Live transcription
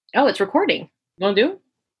Oh, it's recording. You want to do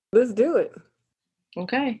Let's do it. it?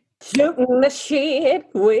 Okay. Shooting the shit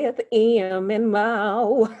with M and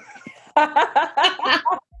Mao.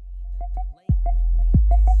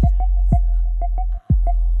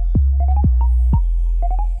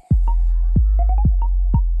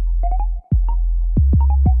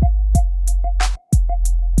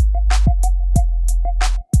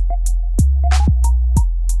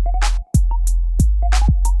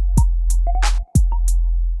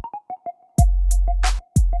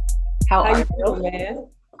 How How are you you? doing, man?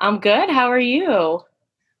 I'm good. How are you?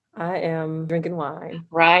 I am drinking wine.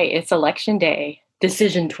 Right. It's election day.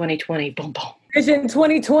 Decision 2020. Boom, boom. Vision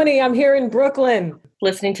 2020. I'm here in Brooklyn.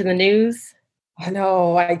 Listening to the news. I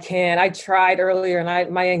know I can't. I tried earlier,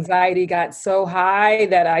 and my anxiety got so high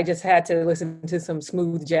that I just had to listen to some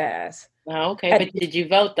smooth jazz. Oh, okay. Had- But did you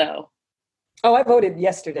vote though? oh, I voted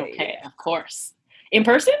yesterday. Okay, Yeah. of course. In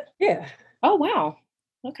person? Yeah. Oh, wow.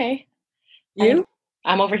 Okay. I, You?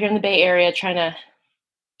 I'm over here in the Bay Area trying to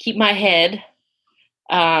keep my head.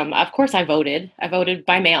 Of course I voted. I voted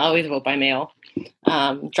by mail. I always vote by mail.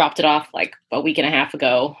 Dropped it off like a week and a half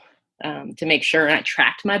ago to make sure. And I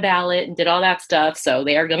tracked my ballot and did all that stuff. So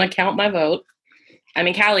they are going to count my vote. I'm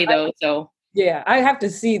in Cali though, so Yeah. I have to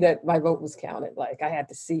see that my vote was counted. Like I had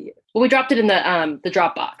to see it. well, we dropped it in the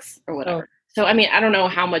drop box or Oh, whatever. So I mean, I don't know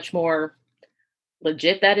how much more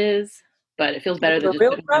legit that is, but it feels better than the just real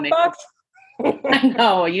putting it in the mail. Dropbox? I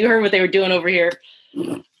know you heard what they were doing over here.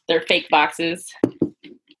 They're fake boxes.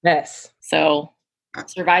 Yes. So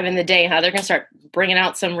surviving the day, huh? They're gonna start bringing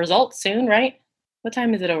out some results soon, right? What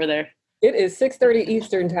time is it over there? It is 6:30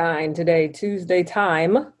 Eastern time today, Tuesday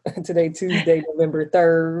time. Today, Tuesday, November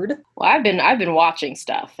 3rd. Well, I've been watching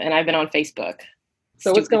stuff, and I've been on Facebook.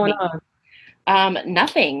 So what's Stupid going me. on?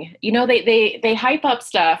 Nothing. You know, they hype up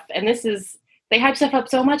stuff, and they hype stuff up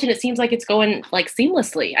so much, and it seems like it's going like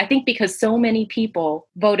seamlessly. I think because so many people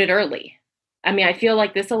voted early. I mean, I feel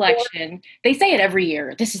like this election, they say it every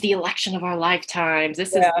year. This is the election of our lifetimes. This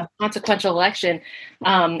is the Yeah. consequential election.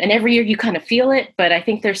 And every year you kind of feel it, but I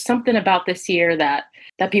think there's something about this year that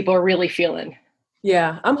people are really feeling.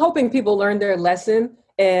 Yeah. I'm hoping people learn their lesson.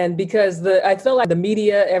 And because I feel like the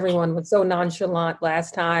media, everyone was so nonchalant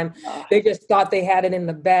last time. Uh, They just thought they had it in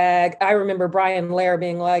the bag. I remember Brian Blair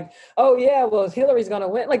being like, oh, yeah, well, Hillary's going to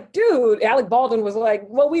win. Like, dude, Alec Baldwin was like,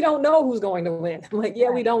 well, we don't know who's going to win. I'm like,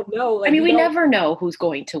 yeah, we don't know. I Like, mean, you we don't. never know who's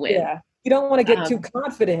going to win. Yeah. You don't want to get too Um,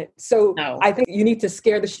 confident. So no. I think you need to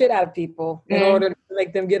scare the shit out of people in Mm. order to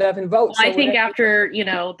make them get up and vote. Well, I So think whenever,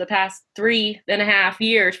 after, the past 3.5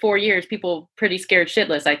 years, 4 years, people pretty scared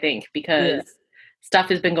shitless, I think, yeah, because stuff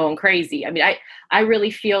has been going crazy. I mean, I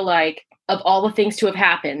really feel like of all the things to have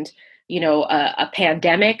happened, a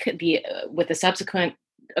pandemic, with the subsequent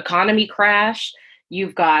economy crash,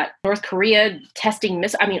 you've got North Korea testing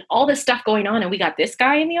I mean, all this stuff going on, and we got this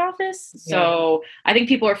guy in the office. yeah. So I think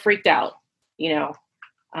people are freaked out, you know.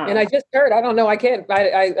 And Um, I just heard, I don't know, I can't,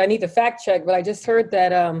 I need to fact check, but I just heard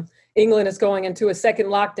that England is going into a second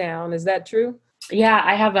lockdown. Is that true?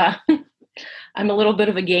 yeah, I'm a little bit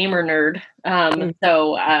of a gamer nerd. Mm.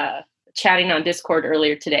 So chatting on Discord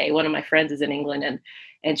earlier today, one of my friends is in England,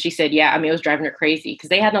 and she said, yeah, I mean, it was driving her crazy because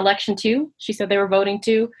they had an election too. She said they were voting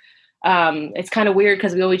too. It's kind of weird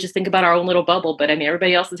because we always just think about our own little bubble, but I mean,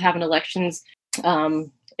 everybody else is having elections.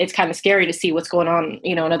 It's kind of scary to see what's going on,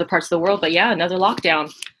 in other parts of the world. But yeah, another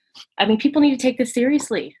lockdown. I mean, people need to take this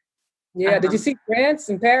seriously. Yeah. Did you Um, see France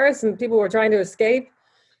and Paris and people were trying to escape?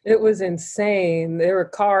 It was insane. There were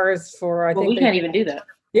cars for, I well, think we they, can't even do that.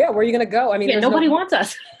 yeah, where are you going to go? I mean, Yeah, there's no, nobody wants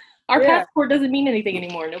us. Our yeah, passport doesn't mean anything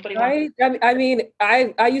anymore. Nobody wants us.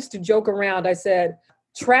 right. I used to joke around. I said,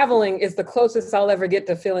 traveling is the closest I'll ever get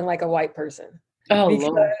to feeling like a white person. Oh, Because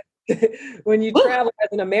Lord. when you Woo! travel as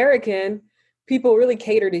an American, people really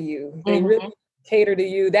cater to you. They really Mhm. cater to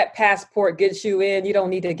you. That passport gets you in. You don't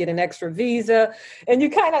need to get an extra visa. And you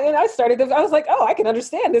kind of, and I was like, oh, I can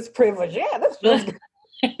understand this privilege. Yeah, this feels good.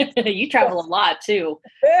 You travel a lot too.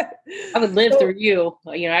 I would live So, through you.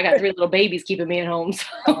 I got 3 little babies keeping me at home. So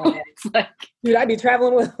oh, man. it's like, Dude, I'd be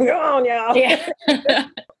traveling with, come on, y'all. yeah.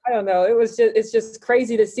 I don't know. It's just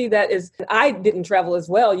crazy to see that is, I didn't travel as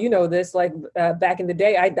well. You know this, like back in the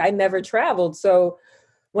day, I never traveled. So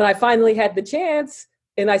when I finally had the chance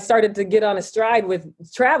and I started to get on a stride with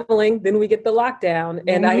traveling, then we get the lockdown.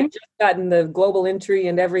 And I Mhm. had just gotten the global entry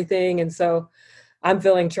and everything. And so I'm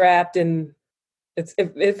feeling trapped and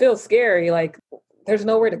it feels scary. Like there's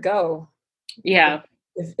nowhere to go. If, Yeah.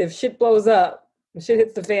 if shit blows up, if shit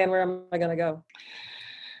hits the fan, where am I going to go?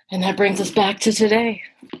 And that brings us back to today.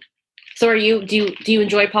 So do you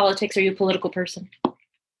enjoy politics? Are you a political person?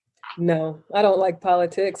 No, I don't like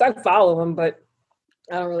politics. I follow them, but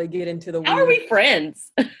I don't really get into the How are weeds. we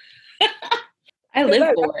friends? I 'Cause live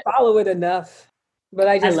I for it. follow it enough, but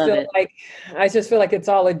I love it. I just feel like it's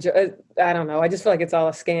all I don't know. I just feel like it's all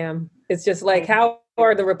a scam. It's just like, how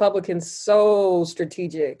are the Republicans so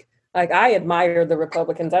strategic? Like, I admire the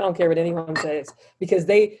Republicans. I don't care what anyone says, because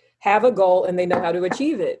they have a goal and they know how to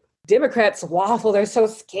achieve it. Democrats waffle. They're so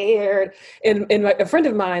scared. And a friend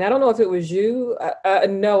of mine, I don't know if it was you,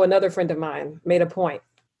 no, another friend of mine made a point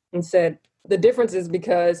and said the difference is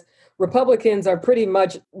because Republicans are pretty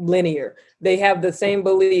much linear. They have the same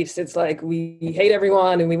beliefs. It's like, we hate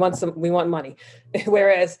everyone and we want money.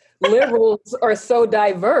 Whereas liberals are so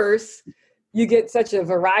diverse, you get such a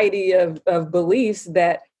variety of beliefs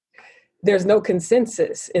that there's no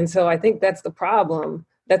consensus. And so I think that's the problem.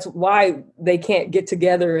 That's why they can't get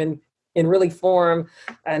together and really form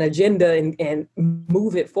an agenda and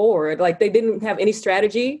move it forward. Like, they didn't have any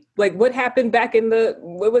strategy. Like, what happened back in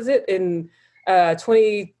what was it, in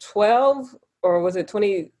 2012, or was it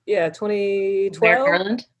 2012? Merrick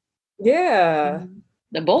Garland? Yeah.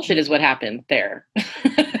 The bullshit is what happened there.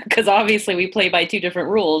 Because obviously we play by two different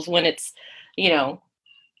rules when it's,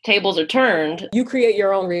 tables are turned. You create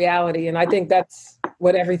your own reality. And I think that's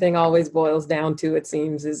what everything always boils down to, it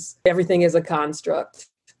seems, is everything is a construct.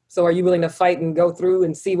 So are you willing to fight and go through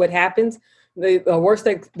and see what happens? The worst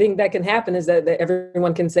thing that can happen is that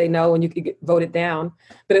everyone can say no and you could get voted down,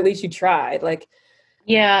 but at least you tried. Like,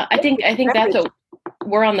 yeah, I think that's what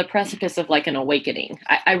we're on the precipice of, like an awakening.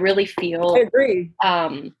 I really feel, I agree.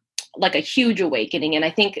 Like a huge awakening. And I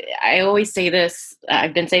think I always say this,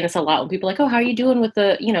 I've been saying this a lot when people are like, oh, how are you doing with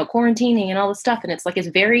the, quarantining and all this stuff? And it's like, it's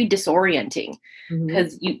very disorienting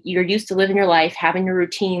because you're used to living your life, having your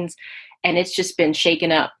routines, and it's just been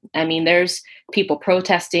shaken up. I mean, there's people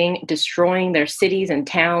protesting, destroying their cities and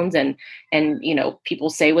towns, and people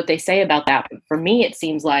say what they say about that. But for me, it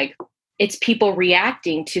seems like it's people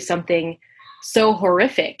reacting to something so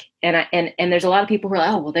horrific. And there's a lot of people who are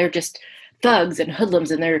like, oh, well, they're just thugs and hoodlums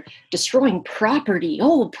and they're destroying property.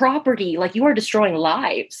 Oh, property, like, you are destroying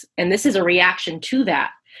lives. And this is a reaction to that.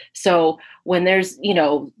 So when there's,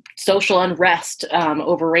 social unrest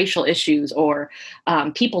over racial issues, or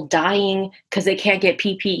people dying because they can't get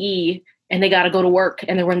PPE and they got to go to work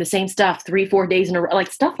and they're wearing the same stuff 3-4 days in a row,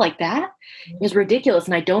 like, stuff like that is ridiculous.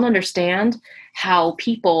 And I don't understand how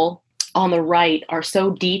people on the right are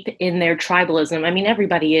so deep in their tribalism. I mean,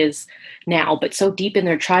 everybody is now, but so deep in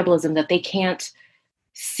their tribalism that they can't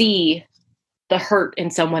see the hurt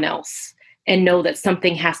in someone else and know that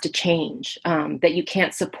something has to change, that you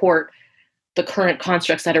can't support the current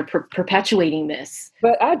constructs that are perpetuating this.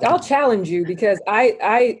 But I'll challenge you, because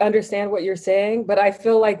I understand what you're saying, but I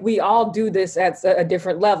feel like we all do this at a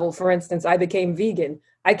different level. For instance, I became vegan.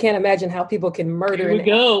 I can't imagine how people can murder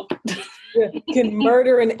can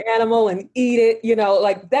murder an animal and eat it.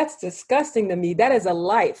 Like, that's disgusting to me. That is a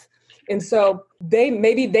life. And so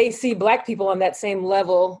maybe they see Black people on that same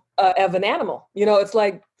level of an animal. It's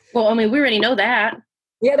like, well, I mean, we already know that.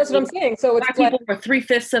 Yeah, that's what I'm saying. So it's Black people are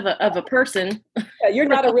 3/5 of a person. Yeah, you're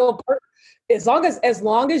not a real person. As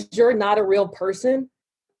long as you're not a real person,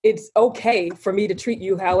 it's okay for me to treat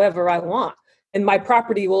you however I want. And my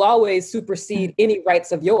property will always supersede any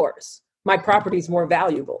rights of yours. My property is more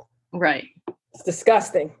valuable. Right. It's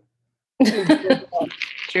disgusting.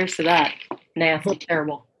 Cheers to that. Nasty,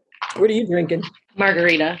 terrible. What are you drinking?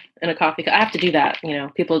 Margarita and a coffee. I have to do that.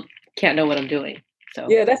 People can't know what I'm doing. So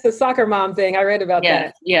yeah, that's the soccer mom thing. I read about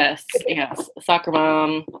that. Yes. Soccer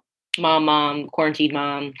mom, quarantine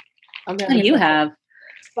mom. What do you have?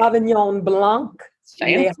 Sauvignon Blanc.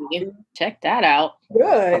 Fancy. Yeah. Check that out.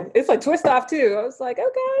 Good. It's like twist off too. I was like,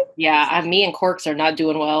 okay. Yeah, me and corks are not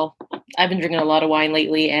doing well. I've been drinking a lot of wine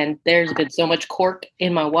lately, and there's been so much cork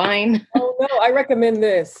in my wine. Oh no, I recommend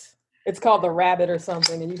this. It's called the Rabbit or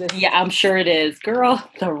something, and you just I'm sure it is, girl.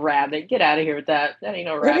 The Rabbit. Get out of here with that. That ain't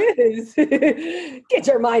no Rabbit. It is. Get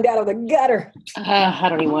your mind out of the gutter. I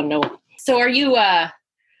don't even want to know. So, are you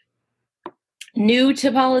new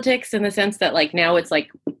to politics in the sense that, like, now it's like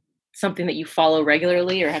something that you follow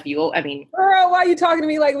regularly, or have you? I mean, girl, why are you talking to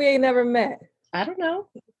me like we ain't never met? I don't know.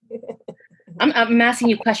 I'm asking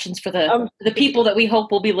you questions for the people that we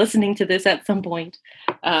hope will be listening to this at some point.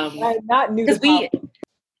 I'm not new to politics.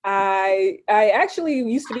 I actually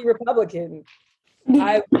used to be Republican.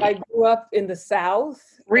 I grew up in the South.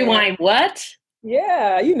 Rewind, what?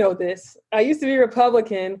 Yeah, you know this. I used to be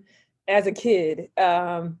Republican as a kid.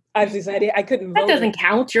 I decided I couldn't vote. That doesn't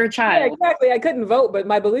count. You're a child. Yeah, exactly. I couldn't vote, but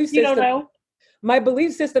my belief system. You don't know? My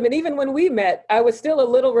belief system, and even when we met, I was still a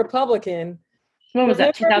little Republican. When was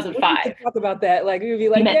that? 2005. Talk about that. Like, we would be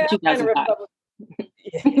like, yeah, I'm kind of Republican.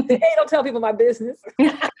 Hey, don't tell people my business.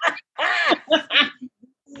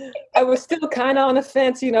 I was still kind of on the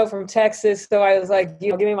fence, from Texas. So I was like,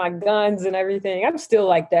 give me my guns and everything. I'm still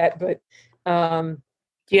like that, but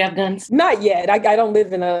do you have guns? Not yet. I don't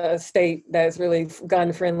live in a state that's really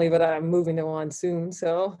gun friendly, but I'm moving to one soon.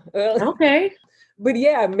 So okay. But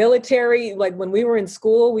yeah, military, like when we were in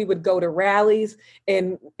school, we would go to rallies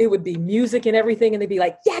and it would be music and everything. And they'd be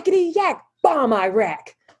like, yakety yak, bomb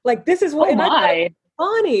Iraq. Like, this is what, oh and I thought my. it was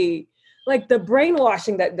funny. Like the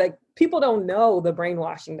brainwashing that, like, people don't know the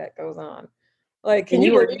brainwashing that goes on. Like, And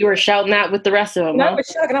you were shouting that with the rest of them, and huh? I was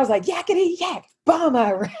shocked and I was like, yakety yak, bomb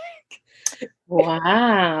Iraq.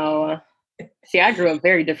 Wow. See, I grew up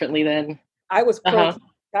very differently then. I was pro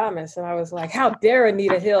Thomas, and I was like, "How dare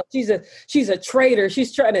Anita Hill? She's a traitor.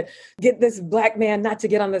 She's trying to get this black man not to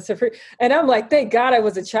get on the Supreme." And I'm like, "Thank God I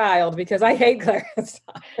was a child because I hate Clarence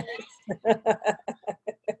Thomas."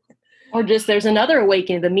 Or just there's another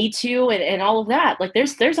awakening, the Me Too and all of that. Like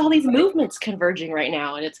there's all these movements converging right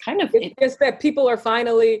now, and it's kind of it's just that people are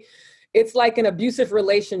finally. It's like an abusive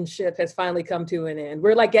relationship has finally come to an end.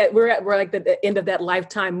 We're like the end of that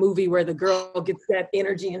Lifetime movie where the girl gets that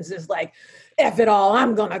energy and is just like, F it all,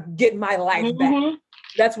 I'm gonna get my life back.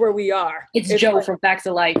 That's where we are. It's Joe like, from Facts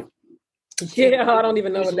of Life. Yeah, I don't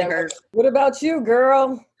even know what that was. What about you,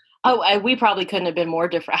 girl? Oh, we probably couldn't have been more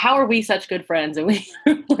different. How are we such good friends and we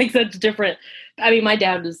like such different? I mean, my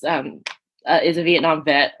dad is a Vietnam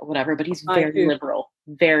vet, whatever, but he's very liberal,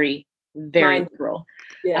 very, very liberal.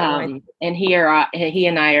 Yeah, and he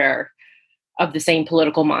and I are of the same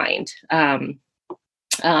political mind.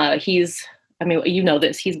 He's, I mean, you know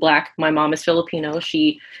this, he's Black. My mom is Filipino.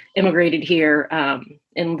 She immigrated here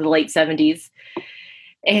in the late 70s.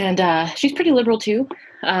 And she's pretty liberal too.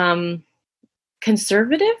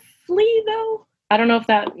 Conservatively, though, I don't know if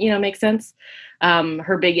that, makes sense.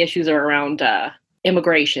 Her big issues are around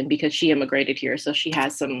immigration because she immigrated here. So she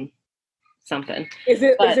has something. Is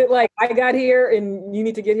it like I got here and you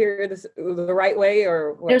need to get here the right way,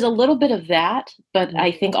 or what? There's a little bit of that, but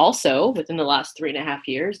I think also within the last 3.5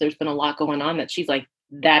 years, there's been a lot going on that she's like,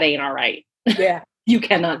 that ain't all right. Yeah. You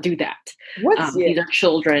cannot do that. These are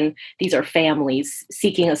children. These are families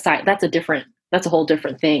seeking asylum. That's a whole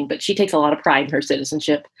different thing, but she takes a lot of pride in her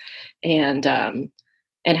citizenship and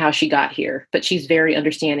how she got here. But she's very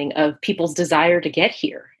understanding of people's desire to get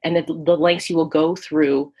here and the lengths you will go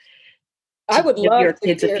through. I would love your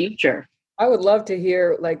kids a future. I would love to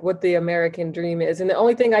hear like what the American dream is. And the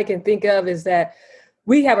only thing I can think of is that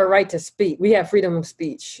we have a right to speak. We have freedom of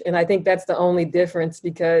speech. And I think that's the only difference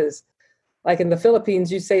because like in the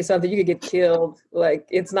Philippines, you say something, you could get killed. Like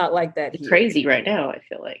it's not like that. It's crazy right now, I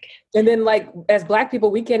feel like. And then like as Black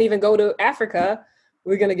people, we can't even go to Africa.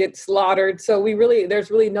 We're going to get slaughtered. So there's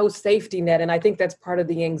really no safety net. And I think that's part of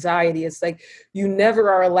the anxiety. It's like, you never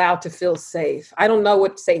are allowed to feel safe. I don't know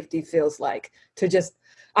what safety feels like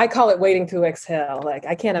I call it waiting to exhale. Like,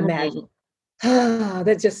 I can't imagine.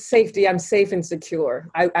 That's just safety. I'm safe and secure.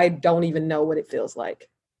 I don't even know what it feels like.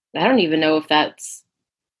 I don't even know if that's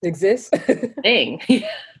exists. thing.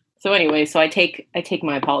 So anyway, I take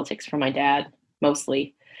my politics from my dad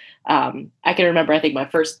mostly. I can remember, I think my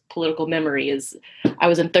first political memory is I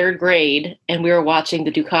was in 3rd grade and we were watching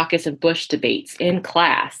the Dukakis and Bush debates in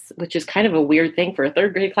class, which is kind of a weird thing for a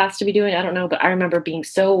 3rd grade class to be doing. I don't know, but I remember being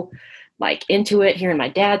so like into it, hearing my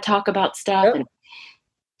dad talk about stuff. Yep.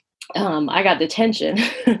 And I got detention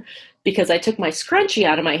because I took my scrunchie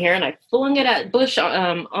out of my hair and I flung it at Bush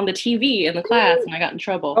on the TV in the class and I got in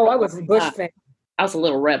trouble. Oh, I was a Bush fan. I was a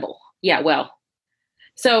little rebel. Yeah, well.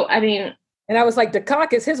 So, I mean... And I was like,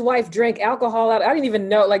 Dukakis, his wife drank alcohol out. I didn't even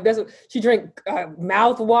know. Like, she drank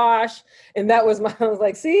mouthwash. And I was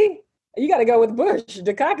like, see, you got to go with Bush.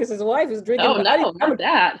 Dukakis' wife is drinking. Oh, no, not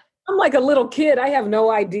that. I'm like a little kid. I have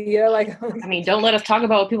no idea. Like, I mean, don't let us talk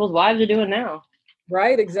about what people's wives are doing now.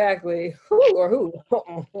 Right, exactly. Who?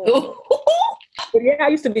 But yeah, I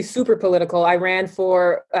used to be super political. I ran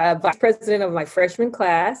for vice president of my freshman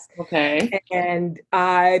class. Okay. And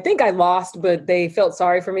I think I lost, but they felt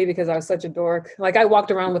sorry for me because I was such a dork. Like I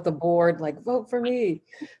walked around with the board, like, vote for me.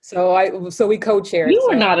 So we co-chaired. You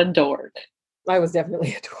were not a dork. I was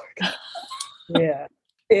definitely a dork. Yeah.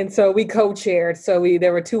 And so we co-chaired. So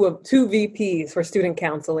there were two VPs for student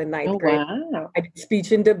council in 9th grade. Wow. I did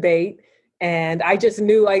speech and debate. And I just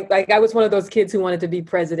knew I was one of those kids who wanted to be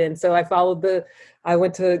president. So I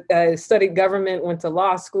went to studied government, went to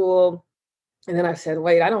law school. And then I said,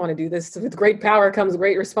 wait, I don't want to do this. With great power comes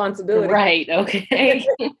great responsibility. Right. Okay.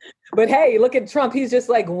 But hey, look at Trump. He's just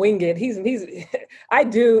like wing it.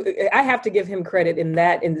 I have to give him credit in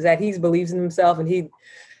that he believes in himself and he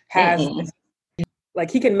has like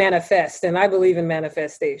he can manifest. And I believe in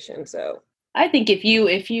manifestation. So I think if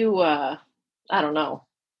you I don't know.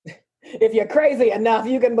 If you're crazy enough,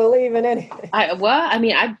 you can believe in anything.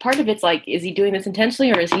 Part of it's like, is he doing this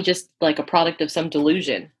intentionally, or is he just like a product of some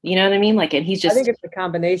delusion? You know what I mean? Like, and he's I think just, it's a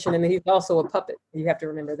combination, and he's also a puppet. You have to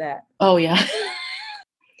remember that. oh yeah.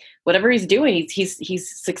 Whatever he's doing,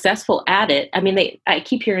 he's successful at it. I mean, I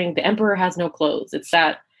keep hearing the emperor has no clothes. It's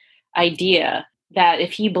that idea that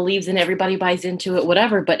if he believes in, everybody buys into it,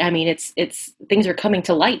 whatever. But I mean, it's things are coming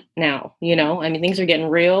to light now. You know, I mean, things are getting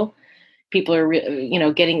real. People are,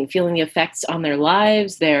 feeling the effects on their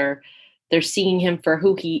lives. They're seeing him for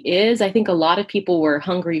who he is. I think a lot of people were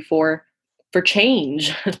hungry for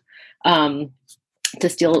change, to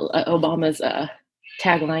steal Obama's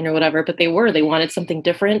tagline or whatever, but they wanted something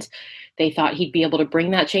different. They thought he'd be able to bring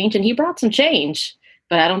that change, and he brought some change,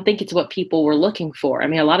 but I don't think it's what people were looking for. I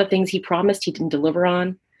mean, a lot of things he promised, he didn't deliver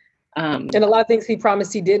on. And a lot of things he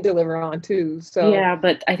promised, he did deliver on too. So yeah,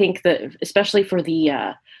 but I think that especially for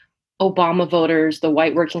the Obama voters, the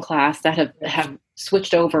white working class that have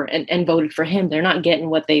switched over and voted for him, they're not getting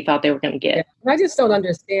what they thought they were going to get. Yeah. And I just don't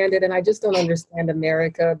understand it. And I just don't understand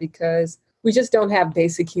America, because we just don't have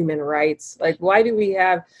basic human rights. Like, why do we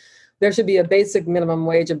have, there should be a basic minimum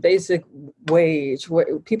wage, a basic wage.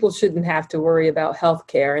 People shouldn't have to worry about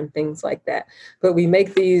healthcare and things like that. But we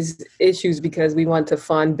make these issues because we want to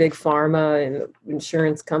fund big pharma and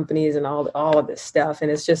insurance companies and all of this stuff. And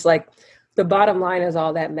it's just like, the bottom line is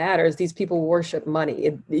all that matters. These people worship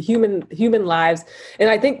money, human lives. And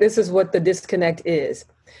I think this is what the disconnect is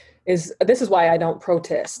this is why I don't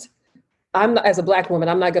protest. I'm not, as a Black woman,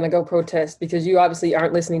 I'm not going to go protest, because you obviously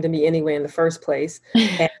aren't listening to me anyway in the first place.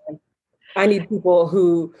 And I need people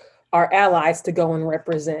who are allies to go and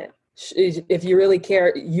represent. If you really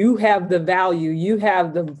care, you have the value, you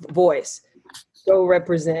have the voice. Go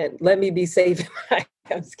represent. Let me be safe. I'm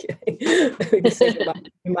just kidding. Let me be safe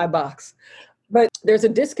in my box. But there's a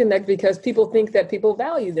disconnect because people think that people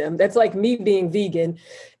value them. That's like me being vegan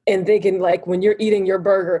and thinking, like, when you're eating your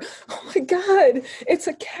burger, oh my God, it's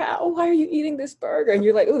a cow. Why are you eating this burger? And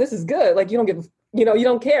you're like, oh, this is good. Like, you don't give, you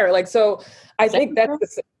don't care. Like, so I think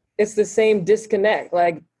it's the same disconnect.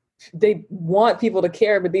 Like, they want people to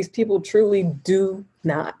care, but these people truly do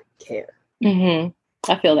not care. Mm-hmm.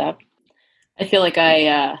 I feel that. I feel like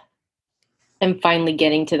I am finally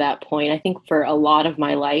getting to that point. I think for a lot of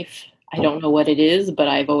my life, I don't know what it is, but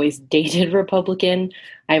I've always dated Republican.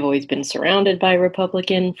 I've always been surrounded by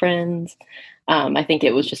Republican friends. I think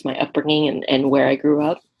it was just my upbringing and where I grew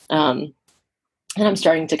up. And I'm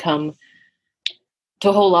starting to come to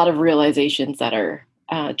a whole lot of realizations that are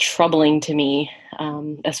troubling to me,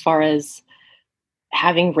 as far as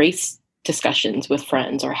having race discussions with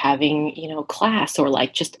friends, or having, class, or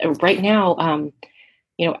like just right now,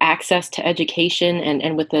 access to education,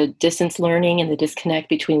 and with the distance learning and the disconnect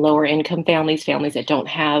between lower income families that don't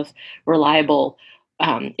have reliable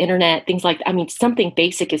internet, things like, something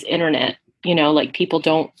basic as internet, like people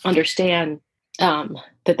don't understand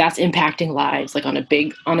that that's impacting lives, like on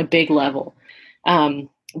a big level.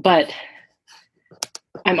 But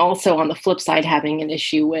I'm also on the flip side having an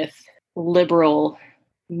issue with liberal,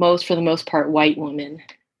 for the most part, white women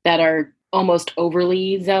that are almost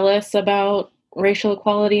overly zealous about racial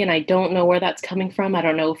equality. And I don't know where that's coming from. I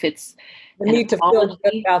don't know if it's the need to feel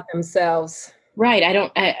good about themselves. Right.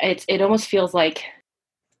 It almost feels like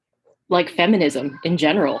feminism in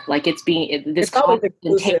general. Like it's been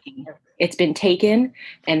taken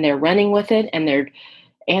and they're running with it, and they're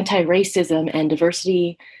anti-racism and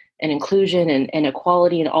diversity and inclusion and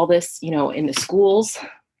equality and all this, in the schools.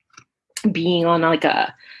 Being on like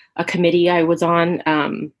a committee I was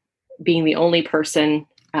on, being the only person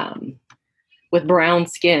with brown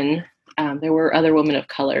skin. There were other women of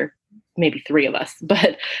color, maybe 3 of us,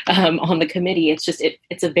 but on the committee, it's just,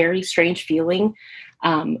 it's a very strange feeling.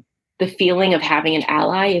 The feeling of having an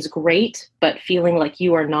ally is great, but feeling like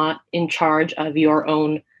you are not in charge of your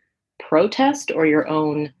own protest or your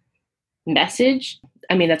own message.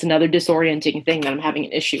 That's another disorienting thing that I'm having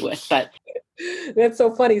an issue with, but that's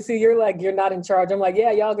so funny. See, you're like, you're not in charge. I'm like,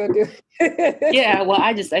 yeah, y'all go do it. Yeah. Well,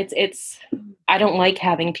 I don't like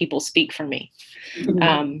having people speak for me.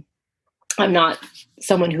 Mm-hmm. I'm not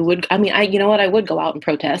someone who would, I would go out and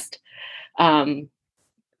protest.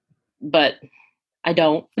 But I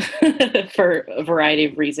don't for a variety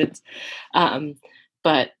of reasons.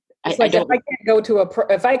 But it's like, if I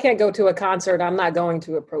can't go to a concert, I'm not going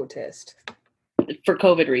to a protest. For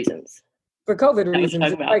COVID reasons. For COVID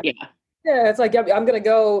reasons. Yeah, it's like, I'm going to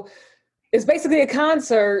go. It's basically a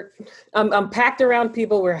concert. I'm packed around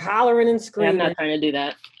people. We're hollering and screaming. Yeah, I'm not trying to do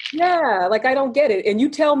that. Yeah, like, I don't get it. And you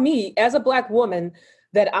tell me as a Black woman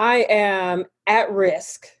that I am at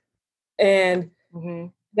risk. And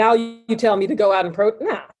now you tell me to go out and protest.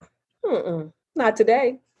 Nah. Mm-mm. Not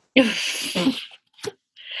today.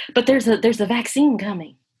 But there's a vaccine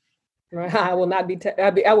coming. Right. I will not be.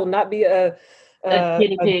 I will not be A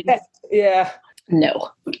guinea pig. test. Yeah.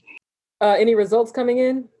 No. Any results coming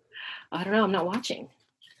in? I don't know. I'm not watching.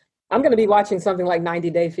 I'm going to be watching something like 90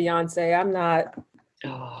 Day Fiance. I'm not.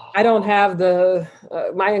 Oh. I don't have the.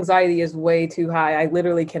 My anxiety is way too high. I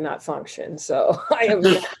literally cannot function. So I am.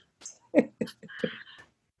 Not.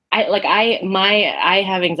 I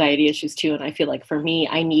have anxiety issues too, and I feel like for me,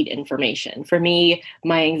 I need information. For me,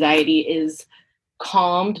 my anxiety is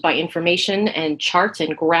calmed by information and charts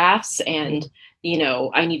and graphs, and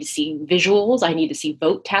I need to see visuals. I need to see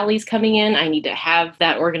vote tallies coming in. I need to have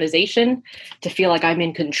that organization to feel like I'm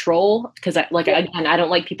in control, because again, I don't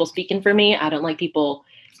like people speaking for me. I don't like people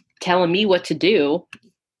telling me what to do.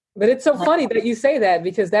 But it's so funny that you say that,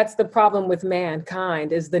 because that's the problem with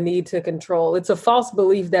mankind, is the need to control. It's a false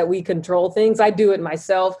belief that we control things. I do it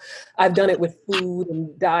myself. I've done it with food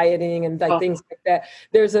and dieting and things like that.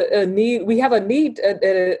 There's a need. We have an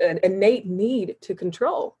innate need to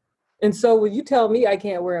control. And so when you tell me I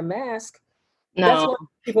can't wear a mask, that's why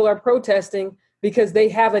people are protesting, because they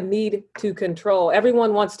have a need to control.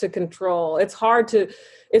 Everyone wants to control. It's hard to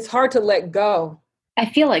let go. I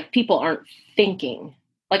feel like people aren't thinking.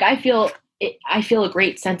 Like I feel a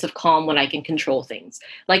great sense of calm when I can control things.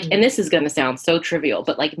 Like, and this is going to sound so trivial,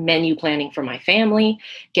 but like menu planning for my family,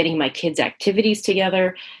 getting my kids' activities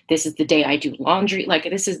together. This is the day I do laundry. Like,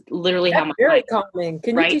 this is literally That's how my very calming.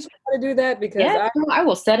 Can you teach me how to do that? Because I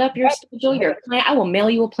will set up your schedule, your plan. I will mail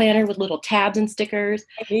you a planner with little tabs and stickers.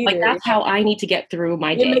 Like that's how I need to get through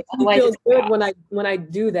my day. It makes me feel good when I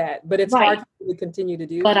do that, but it's hard to continue to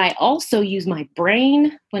do. But I also use my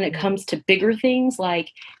brain when it comes to bigger things, like,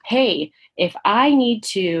 hey, if I need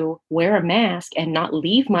to wear a mask and not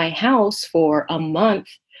leave my house for a month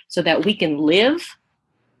so that we can live,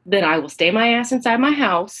 then I will stay my ass inside my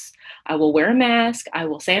house. I will wear a mask. I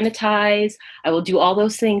will sanitize. I will do all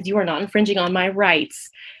those things. You are not infringing on my rights.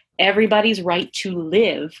 Everybody's right to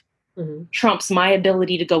live trumps my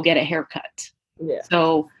ability to go get a haircut. Yeah.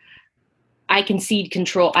 So I can cede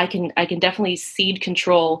control. I can definitely cede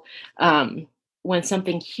control when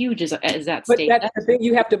something huge is at stake. But that's the thing,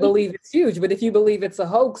 you have to believe it's huge. But if you believe it's a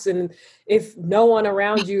hoax, and if no one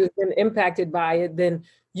around you has been impacted by it, then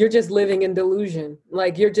you're just living in delusion.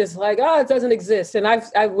 Like, you're just like, oh, it doesn't exist. And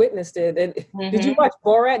I've witnessed it. And did you watch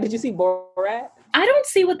Borat? Did you see Borat? I don't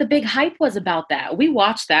see what the big hype was about that. We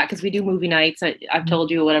watched that because we do movie nights. I've told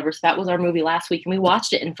you whatever. So that was our movie last week, and we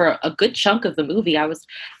watched it. And for a good chunk of the movie, I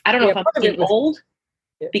don't know if I'm getting old,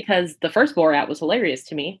 because the first Borat was hilarious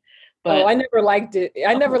to me. But I never liked it.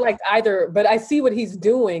 I never liked either. But I see what he's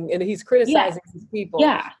doing, and he's criticizing these people.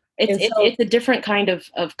 Yeah, it's a different kind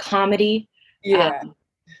of comedy. Yeah.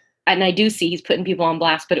 And I do see he's putting people on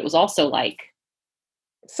blast, but it was also like,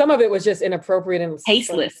 some of it was just inappropriate and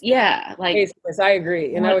tasteless. Yeah, like tasteless. I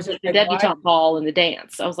agree. And I was just the debutante ball and the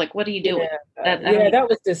dance. I was like, "What are you doing?" That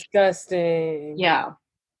was disgusting. Yeah,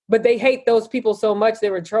 but they hate those people so much, they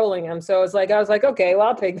were trolling him. So it's like, I was like, okay,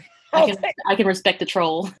 well, I can respect the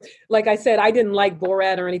troll. Like I said, I didn't like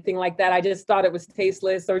Borat or anything like that. I just thought it was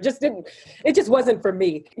tasteless, or it just wasn't for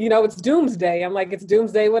me. It's doomsday. I'm like, it's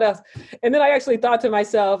doomsday. What else? And then I actually thought to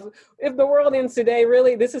myself, if the world ends today,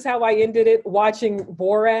 really, this is how I ended it, watching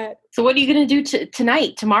Borat. So what are you going to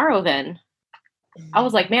do tomorrow then? I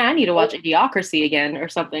was like, man, I need to watch Idiocracy again or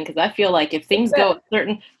something, because I feel like if things go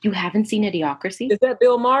certain, you haven't seen Idiocracy? Is that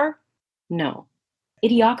Bill Maher? No.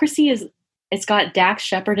 Idiocracy it's got Dax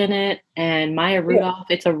Shepard in it and Maya Rudolph.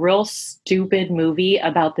 It's a real stupid movie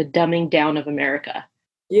about the dumbing down of America.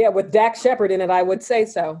 Yeah, with Dax Shepard in it, I would say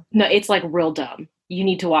so. No, it's like real dumb. You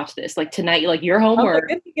need to watch this. Like tonight, like your homework.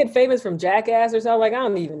 Didn't he get famous from Jackass or something? Like, I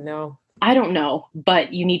don't even know. I don't know,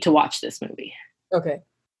 but you need to watch this movie. Okay.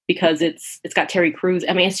 Because it's got Terry Crews.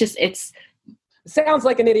 I mean, it's sounds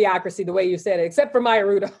like an Idiocracy the way you said it, except for Maya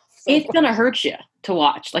Rudolph. So it's going to hurt you to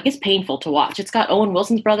watch. Like, it's painful to watch. It's got Owen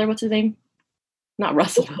Wilson's brother. What's his name? Not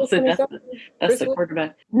Russell Wilson. That's the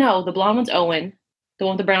quarterback. No, the blonde one's Owen. The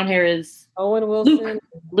one with the brown hair is Owen Wilson.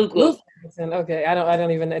 Luke Wilson. Okay, I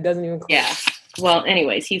don't even. It doesn't even. Yeah. Well,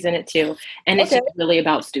 anyways, he's in it too, and it's just really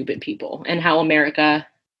about stupid people and how America.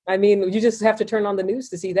 I mean, you just have to turn on the news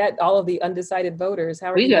to see that, all of the undecided voters.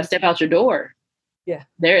 How are you gotta step out your door? Yeah,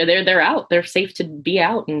 they're out. They're safe to be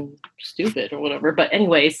out and stupid or whatever. But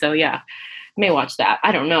anyway, so yeah, may watch that.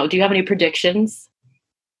 I don't know. Do you have any predictions?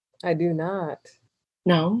 I do not.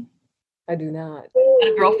 No, I do not.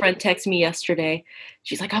 A girlfriend texted me yesterday.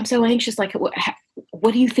 She's like, I'm so anxious. Like,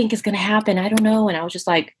 what do you think is going to happen? I don't know. And I was just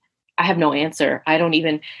like, I have no answer. I don't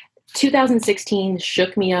even. 2016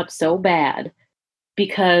 shook me up so bad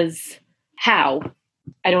because how.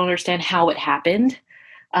 I don't understand how it happened.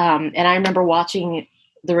 And I remember watching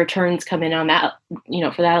the returns come in on that,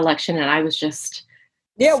 for that election, and I was just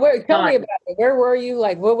tell me about it. Where were you?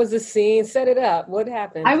 Like, what was the scene? Set it up. What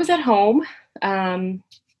happened? I was at home. My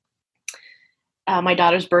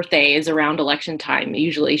daughter's birthday is around election time.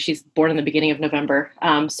 Usually she's born in the beginning of November.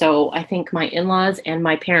 So I think my in-laws and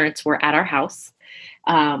my parents were at our house.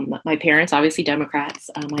 My parents, obviously Democrats.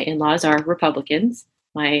 My in-laws are Republicans.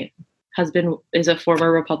 My husband is a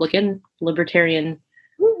former Republican, libertarian,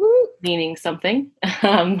 meaning something.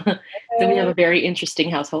 So we have a very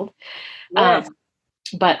interesting household. Yes.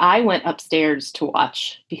 But I went upstairs to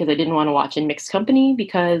watch because I didn't want to watch in mixed company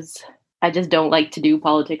because I just don't like to do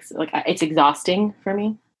politics. Like, it's exhausting for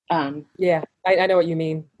me. I know what you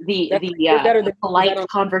mean. The polite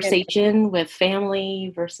conversation with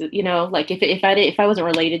family versus, like if I wasn't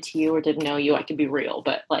related to you or didn't know you, I could be real,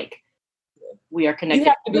 but like we are connected. You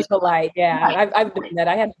have to be polite. Yeah. Right. I've done that.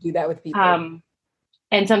 I have to do that with people.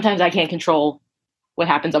 And sometimes I can't control what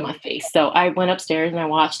happens on my face. So I went upstairs and I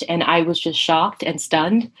watched, and I was just shocked and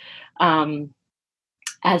stunned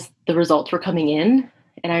as the results were coming in.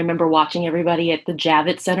 And I remember watching everybody at the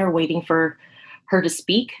Javits Center waiting for her to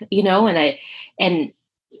speak, and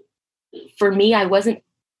for me, I wasn't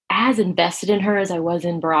as invested in her as I was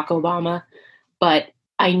in Barack Obama, but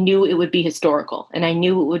I knew it would be historical and I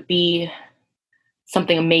knew it would be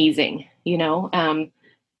something amazing,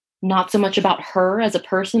 not so much about her as a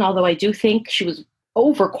person, although I do think she was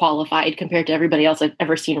overqualified compared to everybody else I've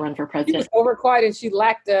ever seen run for president. She was overqualified, and she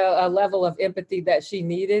lacked a level of empathy that she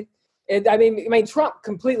needed. I mean, Trump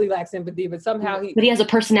completely lacks empathy, but somehow he has a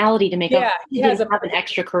personality to make up. He doesn't have an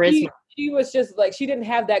extra charisma. She was just like, she didn't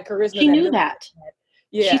have that charisma. She knew that.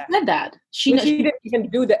 Yeah. She said that. She didn't even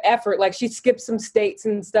do the effort. Like, she skipped some states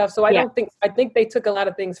and stuff. So I think they took a lot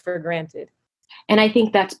of things for granted. And I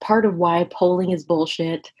think that's part of why polling is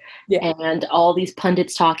bullshit. Yeah. And all these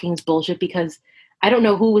pundits talking is bullshit, because I don't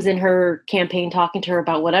know who was in her campaign talking to her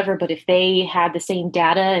about whatever, but if they had the same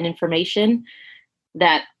data and information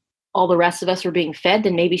that all the rest of us were being fed,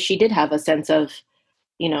 then maybe she did have a sense of,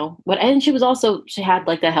 what. And she had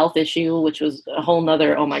like the health issue, which was a whole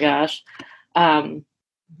nother, oh my gosh.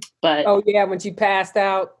 But oh yeah, when she passed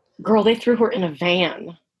out, girl, they threw her in a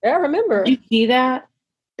van. Yeah, I remember. Did you see that?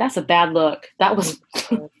 That's a bad look. That's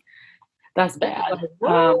bad.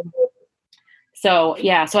 So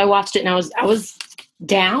I watched it, and I was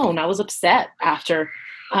down. I was upset after.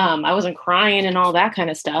 I wasn't crying and all that kind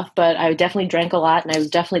of stuff, but I definitely drank a lot, and I was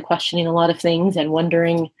definitely questioning a lot of things and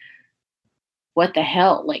wondering what the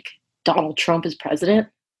hell, like, Donald Trump is president.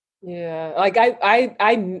 Yeah. Like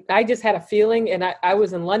I just had a feeling, and I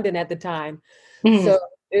was in London at the time. Mm-hmm. So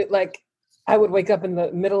I would wake up in the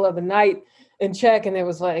middle of the night and check, and it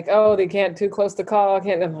was like, oh, they can't, too close to call.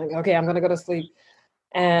 I'm like, okay, I'm going to go to sleep.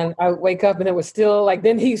 And I wake up, and it was still like,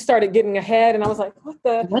 then he started getting ahead, and I was like,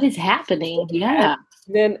 what is happening? Yeah.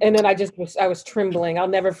 And then I was trembling. I'll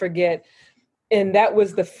never forget. And that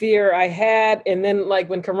was the fear I had. And then like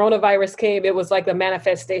when coronavirus came, it was like the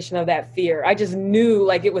manifestation of that fear. I just knew,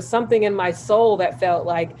 like, it was something in my soul that felt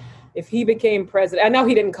like if he became president, I know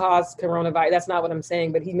he didn't cause coronavirus. That's not what I'm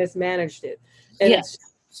saying, but he mismanaged it. And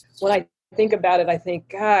when I think about it, I think,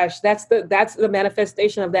 gosh, that's the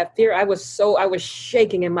manifestation of that fear. I was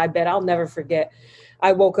shaking in my bed. I'll never forget.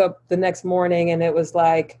 I woke up the next morning, and it was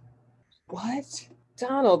like, what?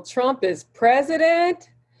 Donald Trump is president?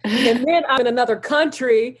 And then I'm in another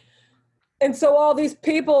country. And so all these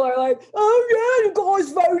people are like, oh yeah, you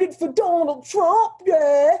guys voted for Donald Trump,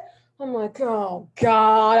 yeah. I'm like, oh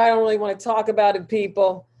God, I don't really want to talk about it,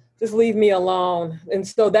 people. Just leave me alone. And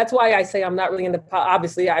so that's why I say I'm not really into,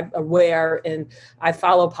 obviously I'm aware and I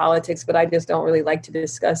follow politics, but I just don't really like to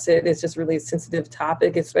discuss it. It's just really a sensitive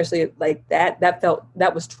topic, especially like that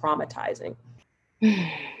was traumatizing.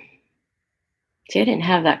 See, I didn't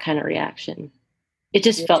have that kind of reaction. It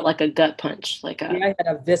just felt like a gut punch. I had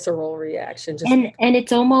a visceral reaction. And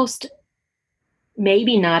it's almost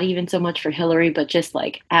maybe not even so much for Hillary, but just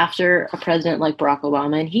like after a president like Barack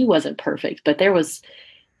Obama, and he wasn't perfect, but there was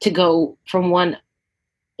to go from one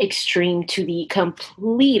extreme to the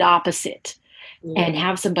complete opposite and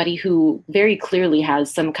have somebody who very clearly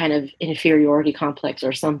has some kind of inferiority complex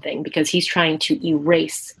or something, because he's trying to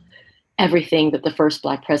erase everything that the first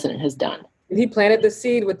Black president has done. He planted the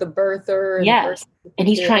seed with the birther. Yes. And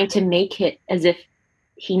he's trying to make it as if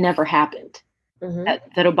he never happened,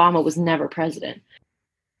 that Obama was never president.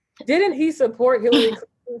 Didn't he support Hillary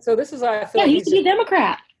Clinton? So this is why I feel like he used to be a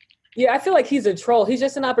Democrat. Yeah, I feel like he's a troll. He's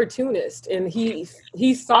just an opportunist. And he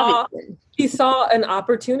saw an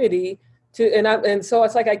opportunity to, and so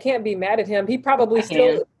it's like, I can't be mad at him. He probably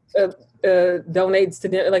donates to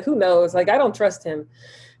dinner. Like, who knows? Like, I don't trust him.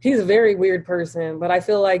 He's a very weird person, but I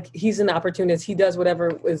feel like he's an opportunist. He does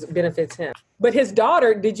whatever benefits him. But his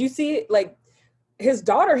daughter, did you see? Like, his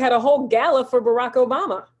daughter had a whole gala for Barack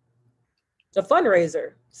Obama, a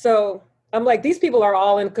fundraiser. So I'm like, these people are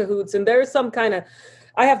all in cahoots, and there's some kind of,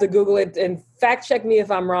 I have to Google it and fact check me if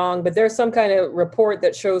I'm wrong, but there's some kind of report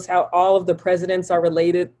that shows how all of the presidents are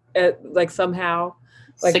related, like somehow,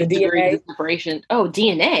 like the DNA separation. Oh,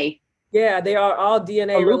 DNA. Yeah, they are all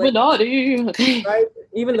DNA Illuminati. related, right?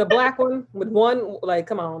 Even the black one with one, like,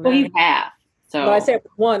 come on, man. Well, he's half. So, but I said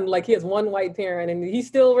one, like he has one white parent, and he's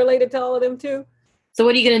still related to all of them too. So,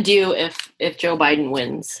 what are you gonna do if Joe Biden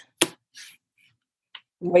wins?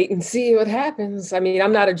 Wait and see what happens. I mean,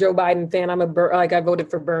 I'm not a Joe Biden fan. I voted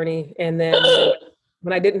for Bernie, and then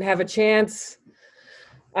when I didn't have a chance,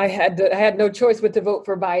 I had no choice but to vote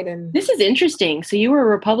for Biden. This is interesting. So you were a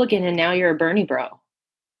Republican, and now you're a Bernie bro.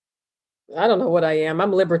 I don't know what I am.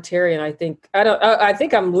 I'm libertarian, I think. I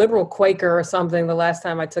think I'm liberal Quaker or something the last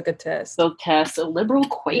time I took a test. So test a liberal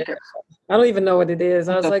Quaker. I don't even know what it is.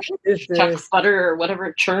 I was like, what is Chuck this? Butter or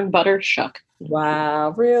whatever, churn butter, shuck.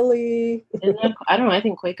 Wow, really? I don't know. I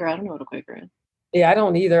think Quaker, I don't know what a Quaker is. Yeah, I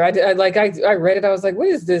don't either. I read it. I was like, what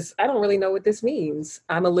is this? I don't really know what this means.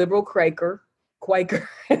 I'm a liberal Quaker.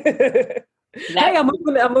 Hey, I'm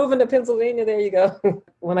moving to Pennsylvania. There you go.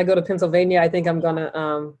 When I go to Pennsylvania, I think I'm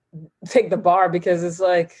gonna take the bar because it's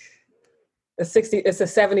like it's a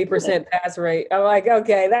 70% pass rate. I'm like,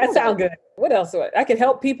 okay, that sounds good. What else? I can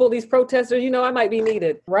help people, these protesters, I might be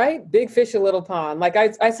needed, right? Big fish, a little pond. Like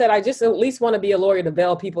I said, I just at least want to be a lawyer to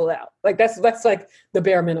bail people out. Like that's like the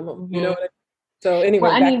bare minimum, Mm-hmm. you know what I mean? So anyway.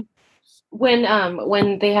 Well, I mean,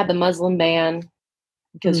 when they had the Muslim ban,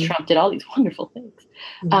 because Trump did all these wonderful things.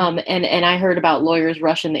 And I heard about lawyers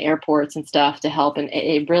rushing the airports and stuff to help. And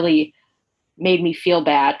it really made me feel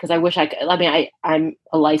bad because I wish I could. I mean, I'm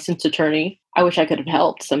a licensed attorney. I wish I could have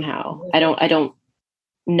helped somehow. I don't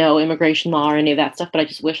know immigration law or any of that stuff, but I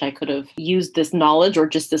just wish I could have used this knowledge or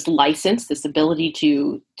just this license, this ability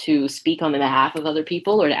to speak on the behalf of other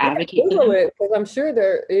people or to advocate for them. Because I'm sure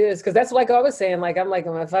there is, because that's like I was saying, like, I'm like,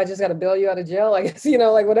 if I just got to bail you out of jail, I guess,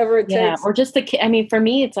 like whatever it takes. Or just I mean, for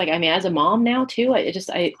me, it's like, I mean, as a mom now too,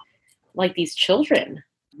 I like these children.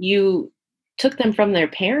 You took them from their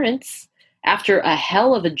parents after a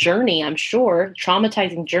hell of a journey, I'm sure,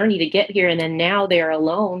 traumatizing journey to get here. And then now they're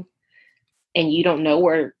alone. And you don't know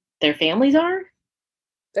where their families are?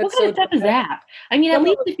 What kind of stuff is that? I mean, at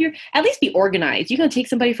least be organized. You're going to take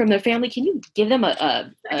somebody from their family. Can you give them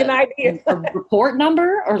a report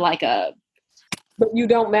number or like a? But you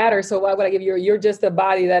don't matter. So why would I give you? You're just a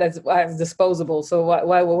body that is disposable. So what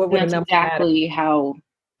would a number exactly matter? How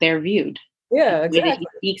they're viewed. Yeah, exactly.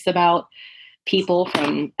 He speaks about people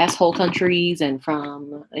from S-hole countries and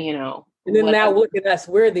from And then now look at us.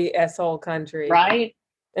 We're the S-hole country, right?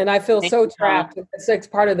 And I feel so trapped. It's like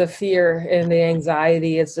part of the fear and the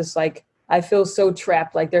anxiety. It's just like, I feel so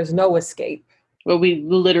trapped. Like there's no escape. Well, we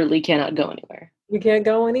literally cannot go anywhere. We can't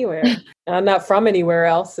go anywhere. I'm not from anywhere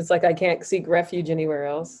else. It's like I can't seek refuge anywhere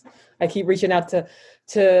else. I keep reaching out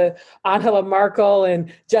to Angela Merkel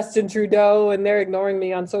and Justin Trudeau, and they're ignoring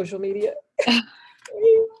me on social media.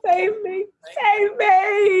 Save me. Save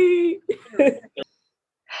me.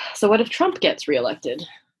 So what if Trump gets reelected?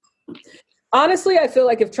 Honestly, I feel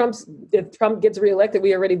like if Trump gets reelected,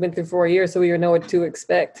 we already been through 4 years, so we know what to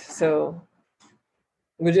expect. So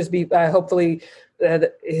we'll just be hopefully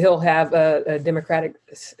he'll have a Democratic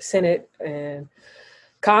Senate and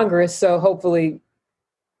Congress. So hopefully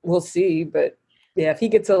we'll see. But yeah, if he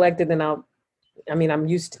gets elected, then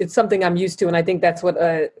it's something I'm used to, and I think that's what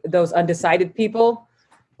those undecided people.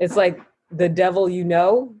 It's like the devil,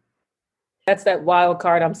 That's that wild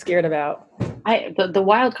card I'm scared about. The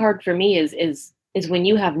wild card for me is when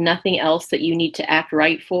you have nothing else that you need to act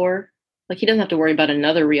right for. Like he doesn't have to worry about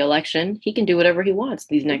another reelection. He can do whatever he wants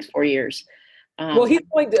these next 4 years. Well, he's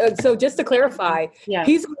going to. So just to clarify,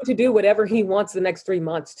 he's going to do whatever he wants the next 3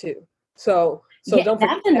 months too. So don't forget.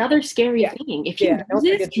 That's another scary thing. If he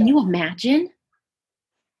loses, can you imagine?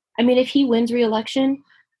 I mean, if he wins reelection,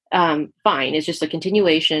 fine. It's just a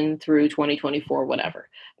continuation through 2024, whatever.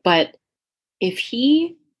 But if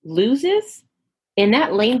he loses in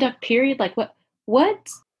that lame duck period, like what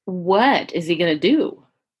is he going to do?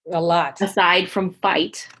 A lot. Aside from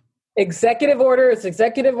fight. Executive orders,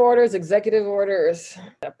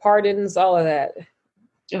 pardons, all of that.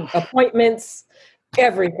 Ugh. Appointments,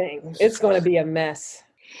 everything. It's going to be a mess.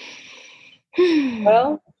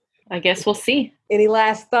 Well, I guess we'll see. Any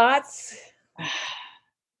last thoughts?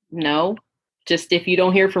 No, just if you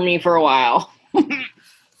don't hear from me for a while.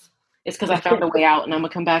 It's because I found a way out and I'm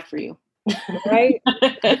gonna come back for you. Right?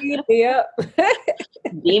 Yep.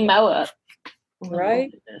 Beam up.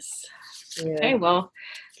 Right? Yeah. Okay, well,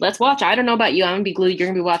 let's watch. I don't know about you. I'm gonna be glued. You're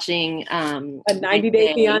gonna be watching A 90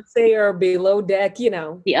 Day Fiance or Below Deck,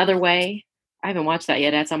 The Other Way. I haven't watched that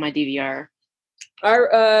yet. That's on my DVR.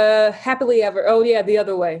 Our Happily Ever. Oh yeah, The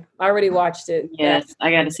Other Way. I already watched it. Yes,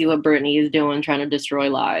 I got to see what Brittany is doing, trying to destroy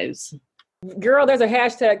lives. Girl, there's a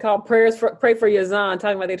hashtag called Pray for Yazan,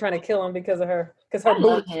 talking about they're trying to kill him because her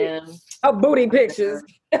booty pictures.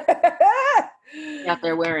 Out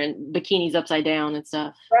there wearing bikinis upside down and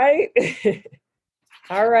stuff. Right?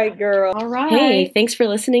 All right, girl. All right. Hey, thanks for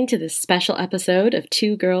listening to this special episode of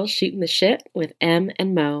Two Girls Shooting the Shit with Em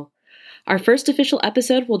and Mo. Our first official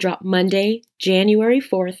episode will drop Monday, January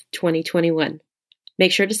 4th, 2021.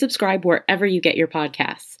 Make sure to subscribe wherever you get your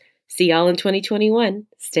podcasts. See y'all in 2021.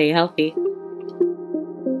 Stay healthy.